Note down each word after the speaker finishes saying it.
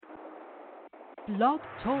Blog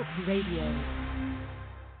Talk Radio.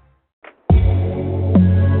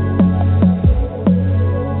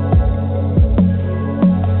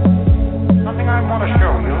 Something I want to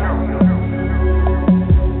show you.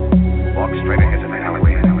 Walk straight ahead to the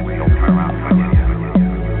alleyway. Don't turn around for you.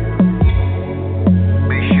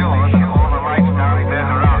 Be sure that all the lights downstairs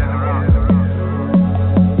are out.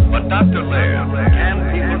 But Dr. Laird, can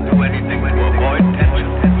people do anything to avoid tension?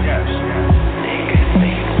 Yes. Naked,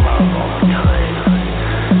 making love all the time.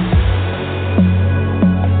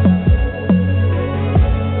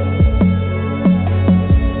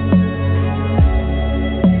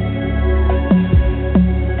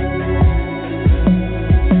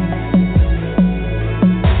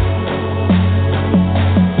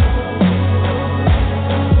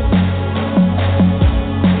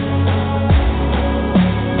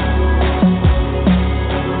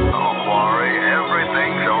 Don't worry,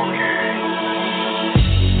 everything's okay.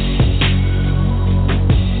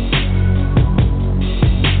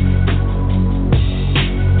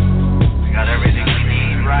 We got everything we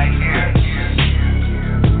need right here.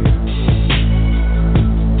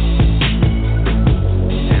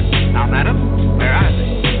 Now, madam, where are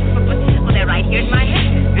they? Well, they're right here in my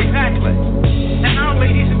head. Exactly. And now,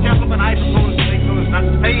 ladies and gentlemen, I propose to make those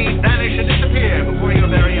nuts fade, vanish, and disappear before your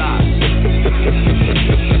very eyes.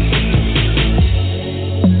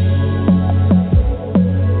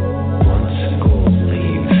 Once school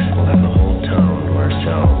leaves, we'll have the whole town to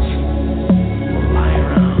ourselves. We'll lie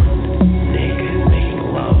around, naked,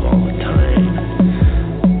 making love all the time.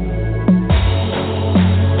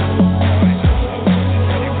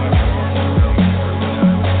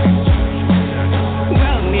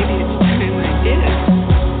 Well, maybe it's time I did.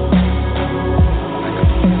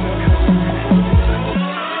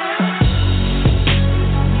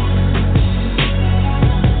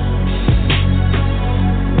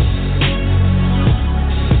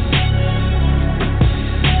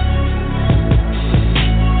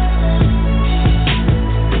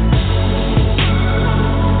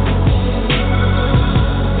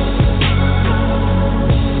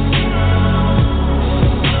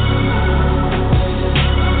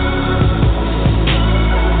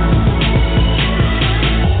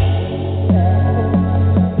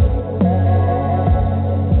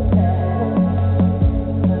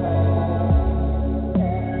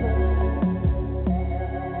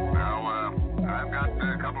 Now, I've got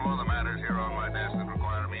a couple other matters here on my desk that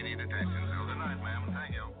require immediate attention. So good night, ma'am, and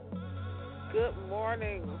thank you. Good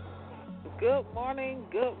morning. Good morning.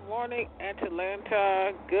 Good morning,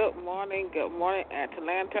 Atlanta. Good morning. Good morning,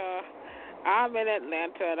 Atlanta. I'm in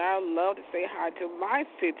Atlanta, and I would love to say hi to my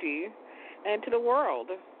city and to the world.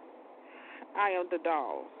 I am the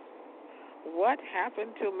doll. What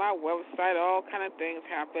happened to my website? All kind of things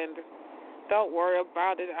happened. Don't worry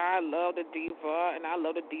about it. I love the Diva, and I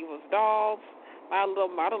love the Diva's dolls, my little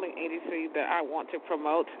modeling agency that I want to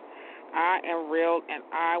promote. I am real, and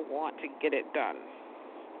I want to get it done.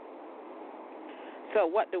 So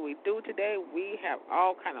what do we do today? We have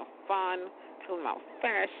all kind of fun talking about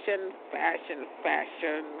fashion.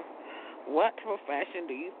 What type of fashion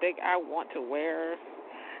do you think I want to wear?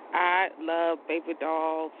 I love baby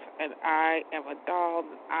dolls, and I am a doll.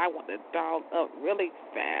 I want to doll up really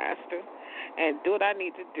fast and do what I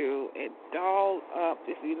need to do and doll up,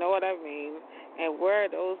 if you know what I mean, and wear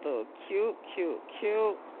those little cute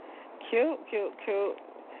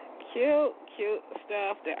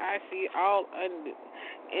stuff that I see all in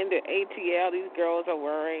the ATL these girls are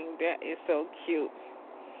wearing. That is so cute.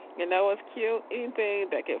 You know what's cute? Anything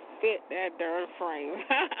that can fit that darn frame.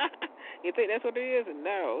 You think that's what it is?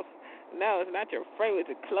 No, it's not your frame. It's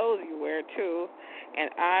the clothes you wear, too.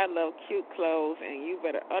 And I love cute clothes, and you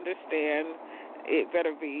better understand it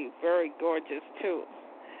better be very gorgeous, too.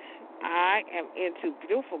 I am into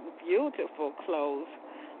beautiful clothes.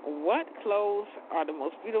 What clothes are the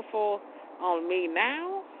most beautiful on me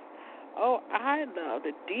now? Oh, I love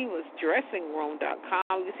the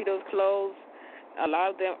divasdressingroom.com. You see those clothes? A lot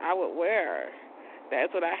of them I would wear.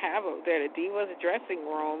 That's what I have up there. The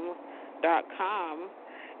divasdressingroom.com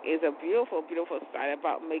is a beautiful site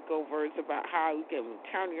about makeovers, about how you can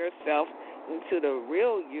turn yourself into the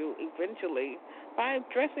real you eventually by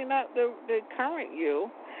dressing up the current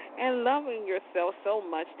you and loving yourself so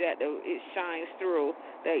much that it shines through,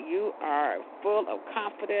 that you are full of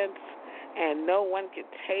confidence and no one can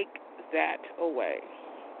take that away.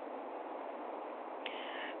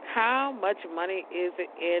 How much money is it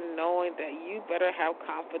in knowing that you better have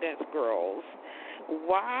confidence, girls?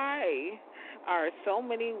 Why are so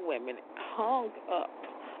many women hung up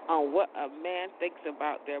on what a man thinks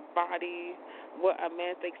about their body, what a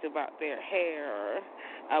man thinks about their hair,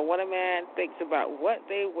 what a man thinks about what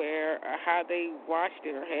they wear, or how they wash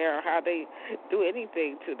their hair, or how they do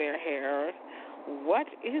anything to their hair. What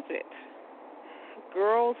is it?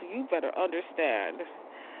 Girls, you better understand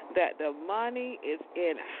that the money is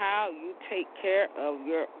in how you take care of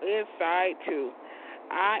your inside too.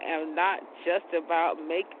 I am not just about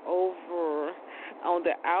makeover on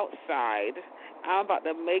the outside. I'm about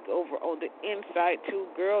to makeover on the inside too.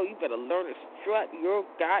 Girl, you better learn to strut your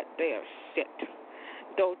goddamn shit.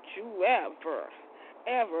 Don't you ever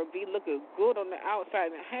be looking good on the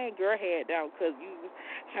outside and hang your head down because you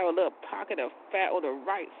have a little pocket of fat on the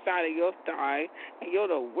right side of your thigh and you don't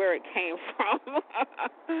know where it came from.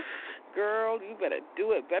 Girl, you better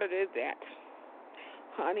do it better than that.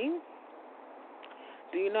 Honey,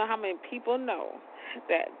 do you know how many people know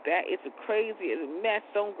that is the craziest mess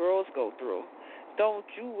some girls go through? Don't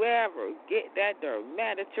you ever get that they're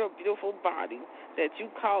mad at your beautiful body that you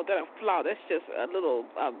call that a flaw. That's just a little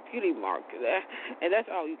beauty mark, and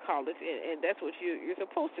that's all you call it, and that's what you're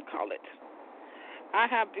supposed to call it. I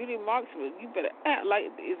have beauty marks, but you better act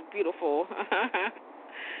like it's beautiful.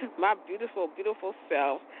 My beautiful, beautiful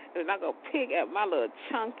self is not going to pig at my little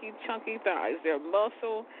chunky thighs. They're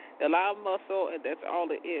muscle, they're a lot of muscle, and that's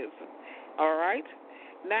all it is. All right?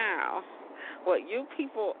 Now, what you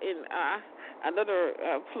people in another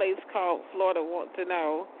place called Florida want to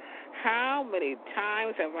know, how many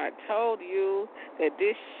times have I told you that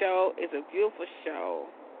this show is a beautiful show?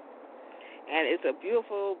 And it's a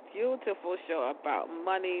beautiful, beautiful show about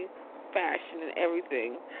money, fashion, and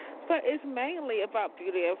everything. But it's mainly about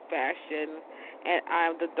beauty and fashion, and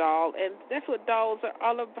I'm the doll, and that's what dolls are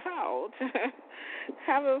all about.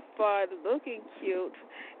 Having fun, looking cute,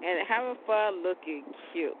 and having fun looking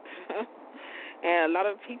cute. And a lot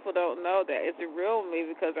of people don't know that it's the real me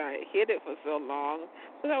because I hid it for so long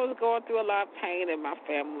because I was going through a lot of pain in my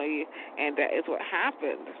family, and that is what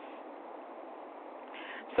happened.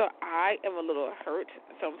 So I am a little hurt.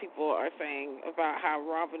 Some people are saying about how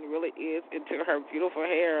Robin really is into her beautiful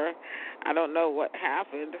hair. I don't know what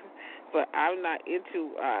happened, but I'm not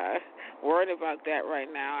into worrying about that right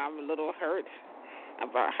now. I'm a little hurt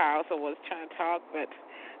about how someone's trying to talk, but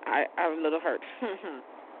I'm a little hurt.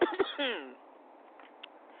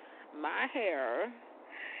 My hair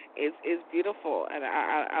is beautiful, and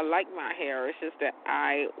I like my hair. It's just that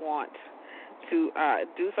I want to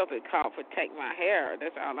do something called protect my hair.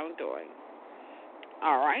 That's all I'm doing.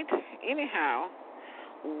 All right. Anyhow,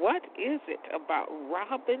 what is it about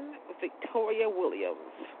Robin Victoria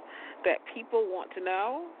Williams that people want to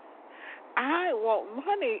know? I want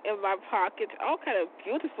money in my pocket, all kind of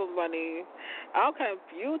beautiful money, all kind of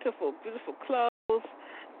beautiful, beautiful clothes,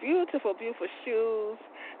 beautiful, beautiful shoes,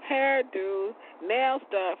 hairdo, nails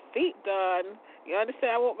done, feet done. You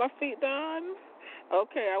understand? I want my feet done.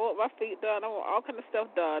 Okay, I want my feet done. I want all kind of stuff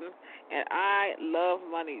done. And I love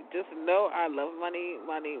money. Just know I love money,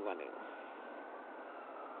 money, money.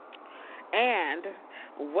 And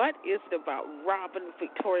what is it about Robin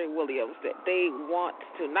Victoria Williams that they want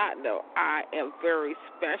to not know? I am very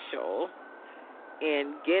special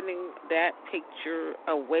in getting that picture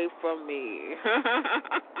away from me.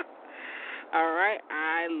 All right,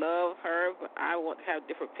 I love her, but I want to have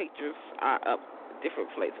different pictures up different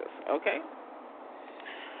places, okay?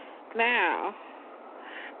 Now,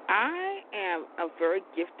 I am a very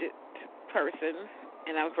gifted person,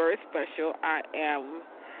 and I'm very special. I am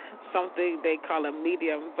something they call a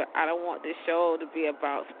medium, but I don't want this show to be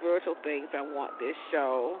about spiritual things. I want this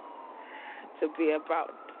show to be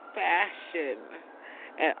about fashion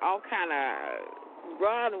and all kind of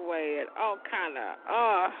runway and all kind of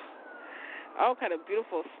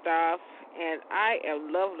beautiful stuff. And I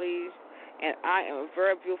am lovely, and I am a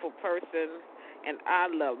very beautiful person. And I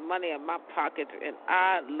love money in my pocket, and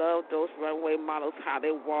I love those runway models, how they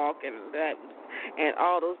walk, and that, and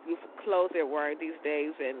all those beautiful clothes they're wearing these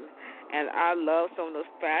days, and I love some of those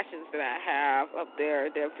fashions that I have up there.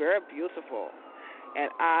 They're very beautiful, and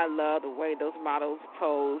I love the way those models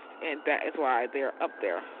pose, and that is why they're up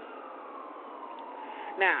there.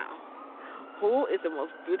 Now, who is the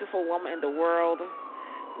most beautiful woman in the world?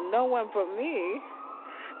 No one but me.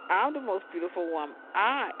 I'm the most beautiful woman.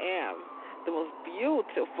 I am the most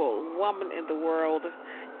beautiful woman in the world,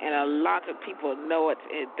 and a lot of people know it,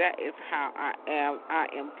 and that is how I am. I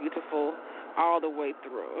am beautiful all the way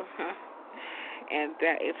through, and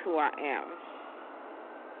that is who I am.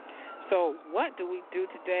 So what do we do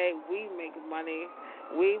today? We make money.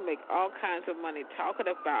 We make all kinds of money talking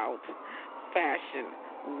about fashion.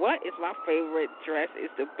 What is my favorite dress? It's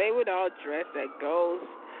the baby doll dress that goes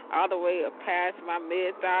all the way past my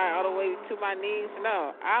mid-thigh, all the way to my knees.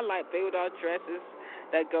 No, I like baby doll dresses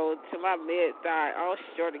that go to my mid-thigh, all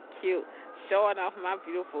short and cute, showing off my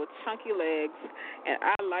beautiful chunky legs. And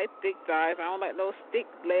I like thick thighs. I don't like no thick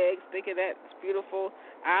legs, thinking that's beautiful.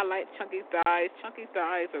 I like chunky thighs. Chunky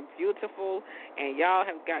thighs are beautiful, and y'all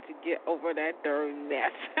have got to get over that dirty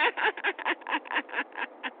mess.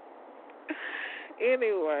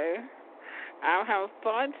 Anyway, I'm having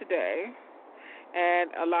fun today,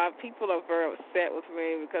 and a lot of people are very upset with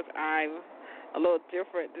me because I'm a little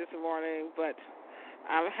different this morning, but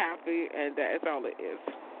I'm happy, and that is all it is.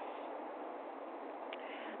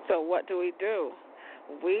 So what do?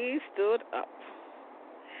 We stood up,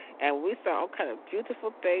 and we saw all kind of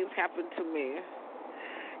beautiful things happen to me,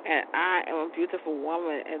 and I am a beautiful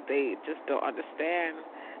woman, and they just don't understand.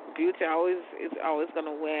 Beauty is always going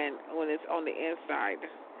to win when it's on the inside.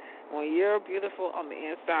 When you're beautiful on the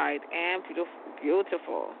inside and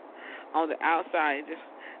beautiful on the outside,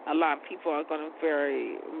 a lot of people are going to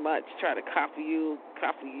very much try to copy you,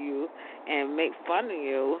 and make fun of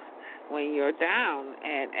you when you're down.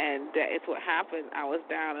 And that is what happened. I was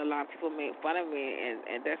down. A lot of people made fun of me,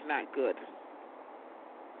 and that's not good.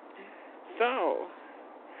 So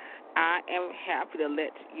I am happy to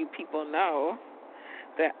let you people know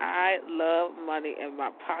that I love money in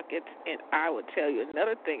my pockets, and I will tell you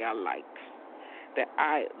another thing I like that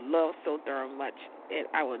I love so darn much, and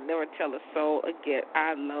I will never tell a soul again.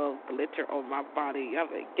 I love glitter on my body. Y'all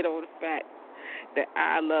better get over the fact that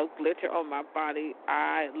I love glitter on my body.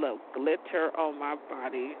 I love glitter on my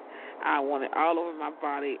body. I want it all over my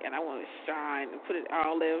body, and I want to shine and put it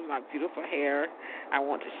all in my beautiful hair. I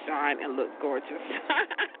want to shine and look gorgeous.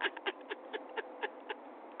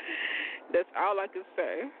 That's all I can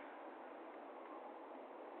say.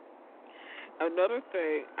 Another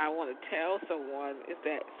thing I want to tell someone is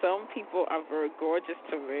that some people are very gorgeous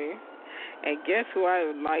to me. And guess who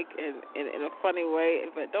I like in a funny way,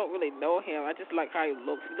 but don't really know him. I just like how he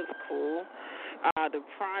looks. He looks cool. The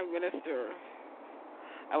Prime Minister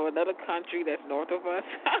of another country that's north of us.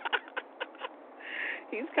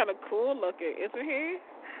 He's kind of cool looking, isn't he?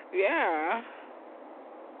 Yeah.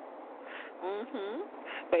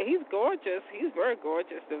 But he's gorgeous. He's very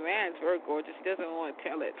gorgeous. The man's very gorgeous. He doesn't want to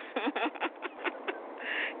tell it.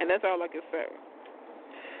 And that's all I can say.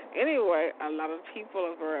 Anyway, a lot of people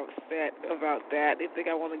are very upset about that. They think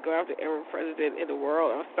I want to go after every president in the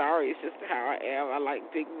world. I'm sorry. It's just how I am. I like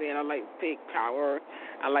big men. I like big power.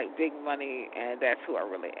 I like big money, and that's who I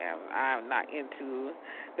really am. I'm not into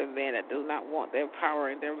the men that do not want their power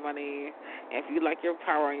and their money. And if you like your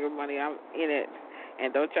power and your money, I'm in it.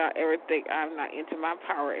 And don't y'all ever think I'm not into my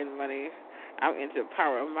power and money. I'm into the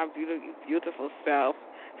power of my beautiful self,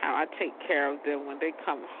 how I take care of them when they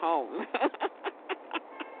come home.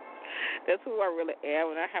 That's who I really am.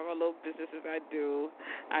 When I have a little businesses I do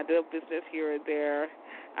a business here and there.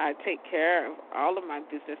 I take care of all of my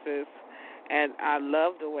businesses, and I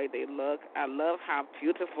love the way they look. I love how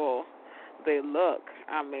beautiful they look.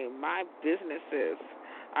 I mean, my businesses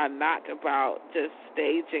are not about just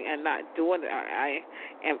staging and not doing it. I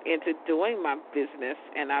am into doing my business,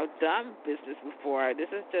 and I've done business before. This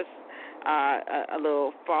is just a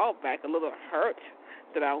little fallback, a little hurt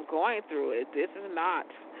that I'm going through. This is not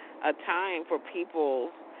a time for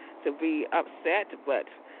people to be upset, but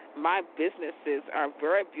my businesses are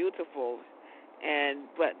very beautiful,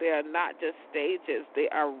 but they are not just stages. They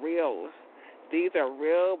are real. These are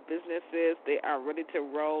real businesses. They are ready to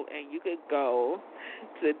roll, and you could go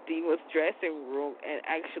to Diva's dressing room and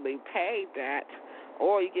actually pay that,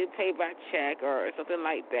 or you can pay by check or something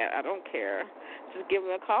like that. I don't care. Just give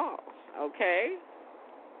me a call, okay?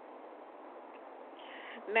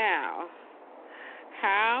 Now,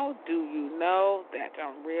 how do you know that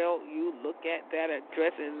I'm real? You look at that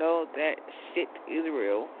address and know that shit is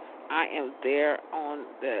real. I am there on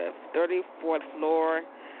the 34th floor.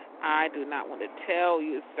 I do not want to tell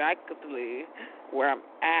you exactly where I'm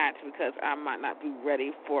at because I might not be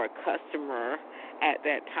ready for a customer at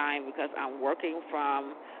that time because I'm working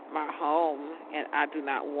from my home, and I do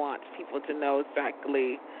not want people to know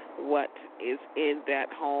exactly what is in that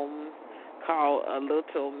home called a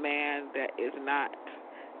little man that is not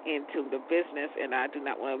into the business, and I do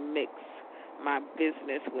not want to mix my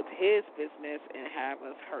business with his business and have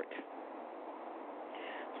us hurt.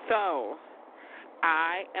 So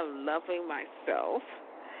I am loving myself.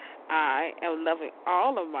 I am loving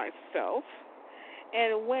all of myself.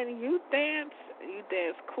 And when you dance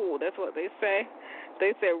cool. That's what they say.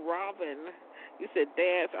 They said, Robin, you said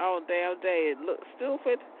dance all damn day. It looked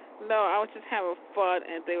stupid. No, I was just having fun,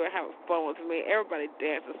 and they were having fun with me. Everybody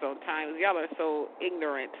dances sometimes. Y'all are so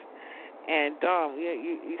ignorant And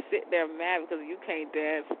you sit there mad because you can't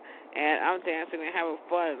dance, and I'm dancing and having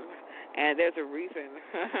fun, and there's a reason.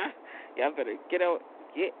 Y'all better get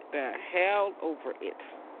the hell over it.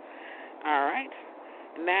 All right?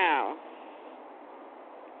 Now,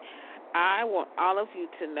 I want all of you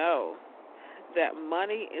to know that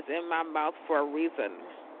money is in my mouth for a reason.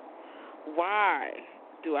 Why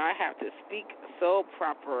do I have to speak so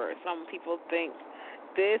proper? Some people think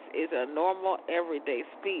this is a normal, everyday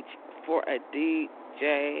speech for a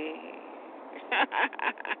DJ.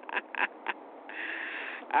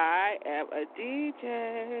 I am a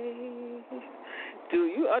DJ. Do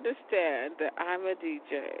you understand that I'm a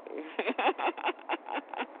DJ?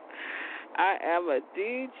 I am a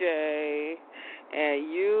DJ,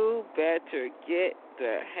 and you better get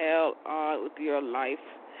the hell on with your life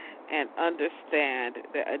and understand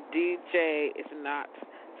that a DJ is not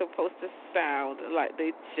supposed to sound like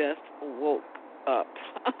they just woke up.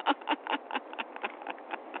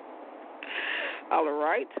 All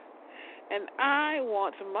right? And I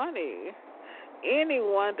want money.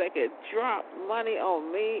 Anyone that could drop money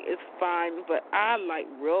on me is fine, but I like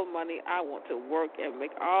real money. I want to work and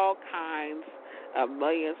make all kinds of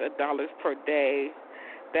millions of dollars per day.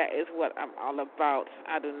 That is what I'm all about.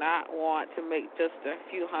 I do not want to make just a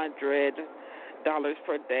few $100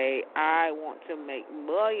 per day. I want to make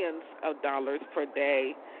millions of dollars per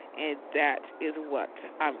day, and that is what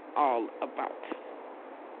I'm all about.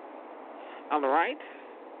 All right?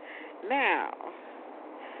 Now,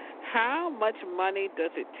 how much money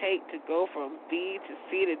does it take to go from B to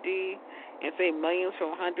C to D and say millions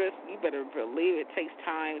from hundreds? You better believe it takes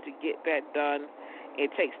time to get that done. It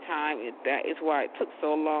takes time, and that is why it took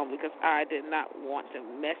so long, because I did not want to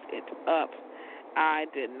mess it up. I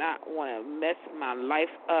did not want to mess my life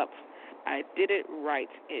up. I did it right,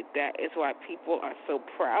 and that is why people are so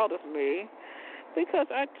proud of me, because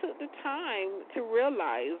I took the time to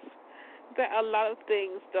realize that a lot of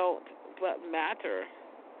things don't but matter.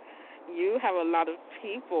 You have a lot of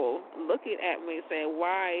people looking at me saying,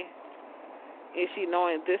 why is she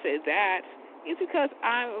knowing this or that? It's because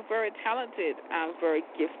I'm very talented, I'm very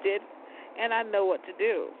gifted, and I know what to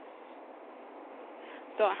do.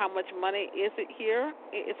 So how much money is it here?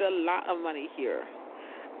 It is a lot of money here.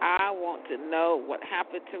 I want to know what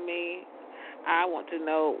happened to me. I want to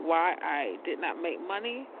know why I did not make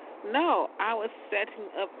money. No, I was setting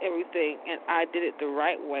up everything, and I did it the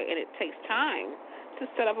right way, and it takes time to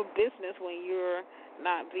set up a business when you're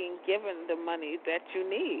not being given the money that you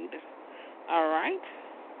need. All right?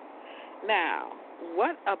 Now,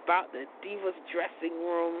 what about the Diva's dressing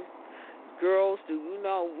room? Girls, do you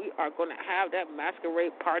know we are going to have that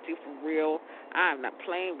masquerade party for real? I'm not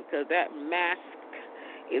playing, because that mask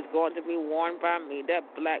is going to be worn by me, that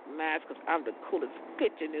black mask, because I'm the coolest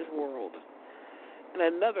bitch in this world. And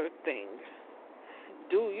another thing,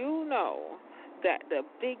 do you know that the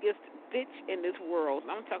biggest bitch in this world,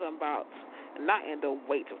 I'm talking about not in the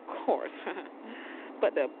weight, of course,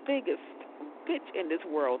 but the biggest bitch in this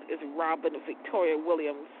world is Robin Victoria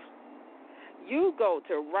Williams. You go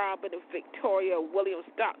to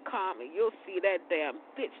RobinVictoriaWilliams.com and you'll see that damn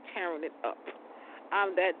bitch tearing it up.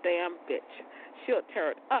 I'm that damn bitch. She'll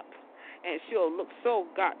tear it up, and she'll look so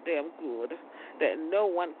goddamn good that no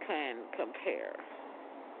one can compare.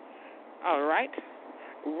 All right?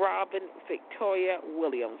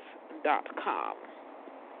 RobinVictoriaWilliams.com.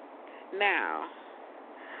 Now,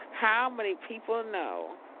 how many people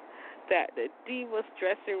know that the Diva's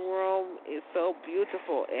dressing room is so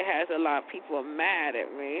beautiful? It has a lot of people mad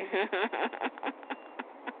at me.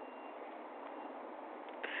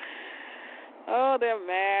 Oh, they're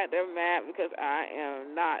mad because I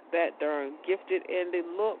am not that darn gifted in the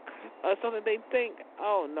look or something. They think,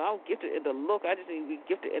 oh, no, I'm gifted in the look. I just need to be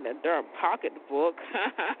gifted in the darn pocketbook.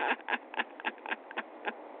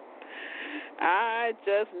 I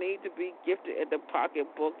just need to be gifted in the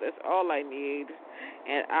pocketbook. That's all I need,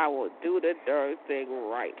 and I will do the darn thing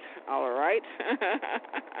right. All right?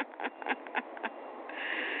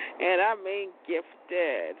 And I mean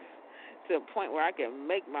gifted to the point where I can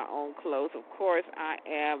make my own clothes. Of course, I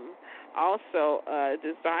am also a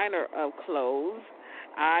designer of clothes.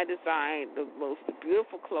 I design the most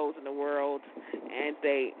beautiful clothes in the world, and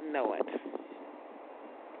they know it.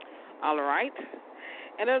 All right?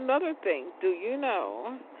 And another thing, do you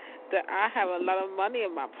know that I have a lot of money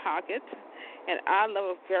in my pocket, and I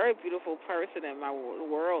love a very beautiful person in my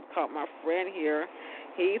world called my friend here.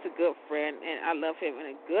 He's a good friend, and I love him in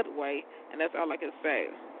a good way, and that's all I can say.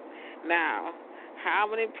 Now, how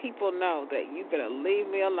many people know that you better leave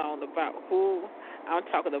me alone about who I'm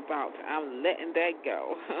talking about? I'm letting that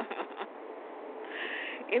go.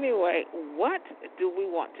 Anyway, what do we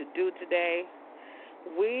want to do today?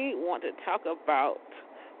 We want to talk about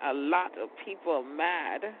a lot of people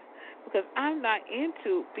mad because I'm not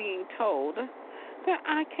into being told that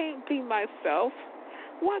I can't be myself.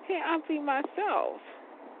 Why can't I be myself?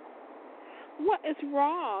 What is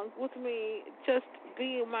wrong with me just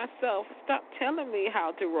being myself? Stop telling me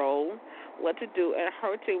how to roll, what to do, and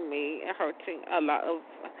hurting me and hurting a lot of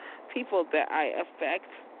people that I affect.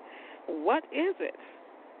 What is it?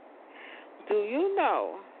 Do you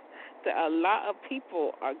know that a lot of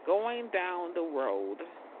people are going down the road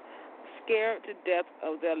scared to death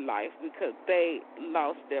of their life because they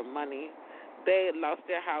lost their money, they lost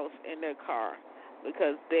their house and their car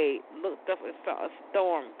because they looked up and saw a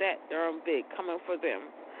storm that darn big coming for them.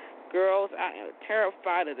 Girls, I am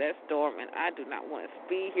terrified of that storm, and I do not want to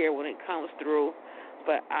be here when it comes through,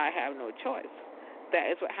 but I have no choice.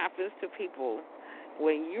 That is what happens to people.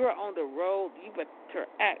 When you're on the road, you better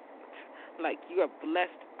act like you are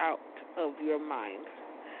blessed out of your mind.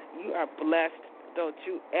 You are blessed. Don't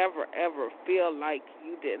you ever, ever feel like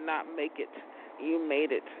you did not make it. You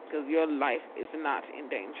made it because your life is not in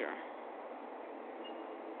danger.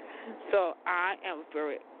 So I am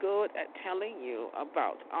very good at telling you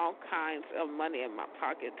about all kinds of money in my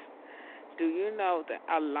pocket. Do you know that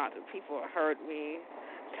a lot of people heard me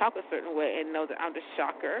talk a certain way and know that I'm the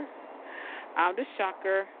shocker? I'm the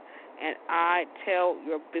shocker, and I tell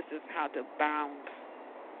your business how to bound.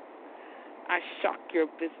 I shock your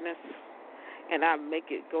business, and I make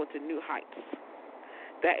it go to new heights.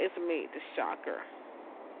 That is me, the shocker.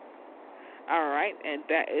 All right, and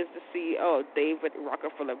that is the CEO of David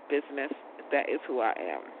Rockefeller Business. That is who I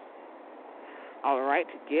am. All right,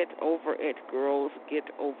 get over it, girls. Get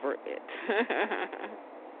over it.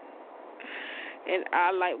 And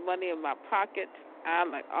I like money in my pocket. I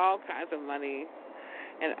like all kinds of money.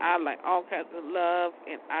 And I like all kinds of love.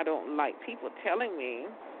 And I don't like people telling me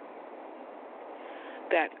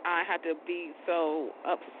that I have to be so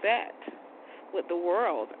upset with the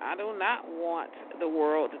world. I do not want the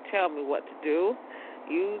world to tell me what to do.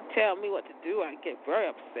 You tell me what to do, I get very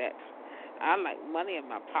upset. I like money in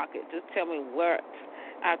my pocket. Just tell me what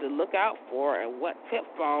I have to look out for and what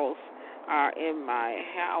pitfalls are in my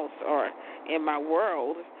house or in my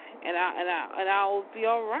world, and I'll be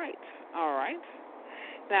all right. All right.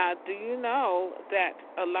 Now, do you know that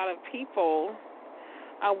a lot of people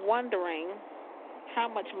are wondering how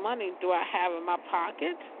much money do I have in my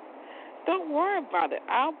pocket? Don't worry about it.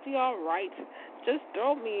 I'll be all right. Just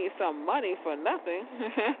throw me some money for nothing.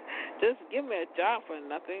 Just give me a job for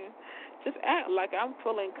nothing. Just act like I'm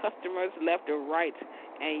pulling customers left or right,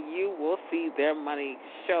 and you will see their money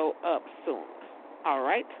show up soon. All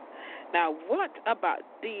right? Now, what about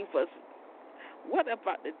divas? What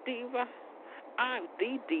about the diva? I'm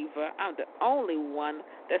the diva. I'm the only one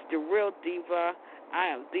that's the real diva. I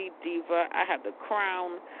am the diva. I have the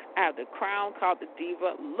crown. I have the crown called the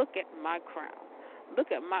diva. Look at my crown.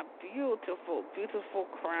 Look at my beautiful, beautiful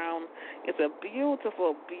crown. It's a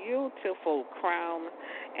beautiful, beautiful crown,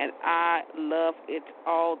 and I love it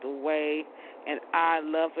all the way, and I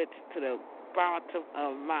love it to the bottom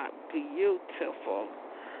of my beautiful,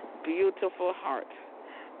 beautiful heart.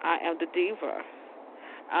 I am the diva.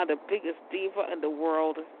 I'm the biggest diva in the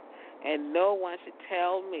world, and no one should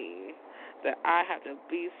tell me that I have to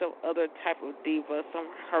be some other type of diva, some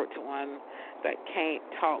hurt one that can't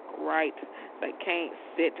talk right, that can't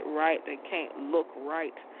sit right, that can't look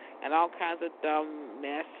right, and all kinds of dumb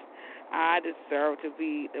mess. I deserve to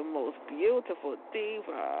be the most beautiful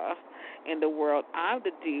diva in the world. I'm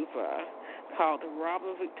the diva called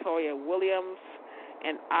Robin Victoria Williams,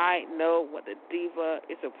 and I know what the diva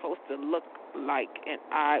is supposed to look like, and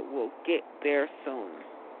I will get there soon.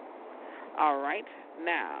 All right,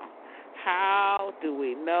 now, how do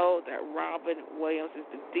we know that Robin Williams is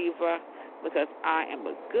the diva? Because I am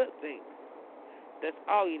a good thing. That's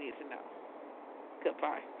all you need to know.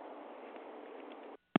 Goodbye.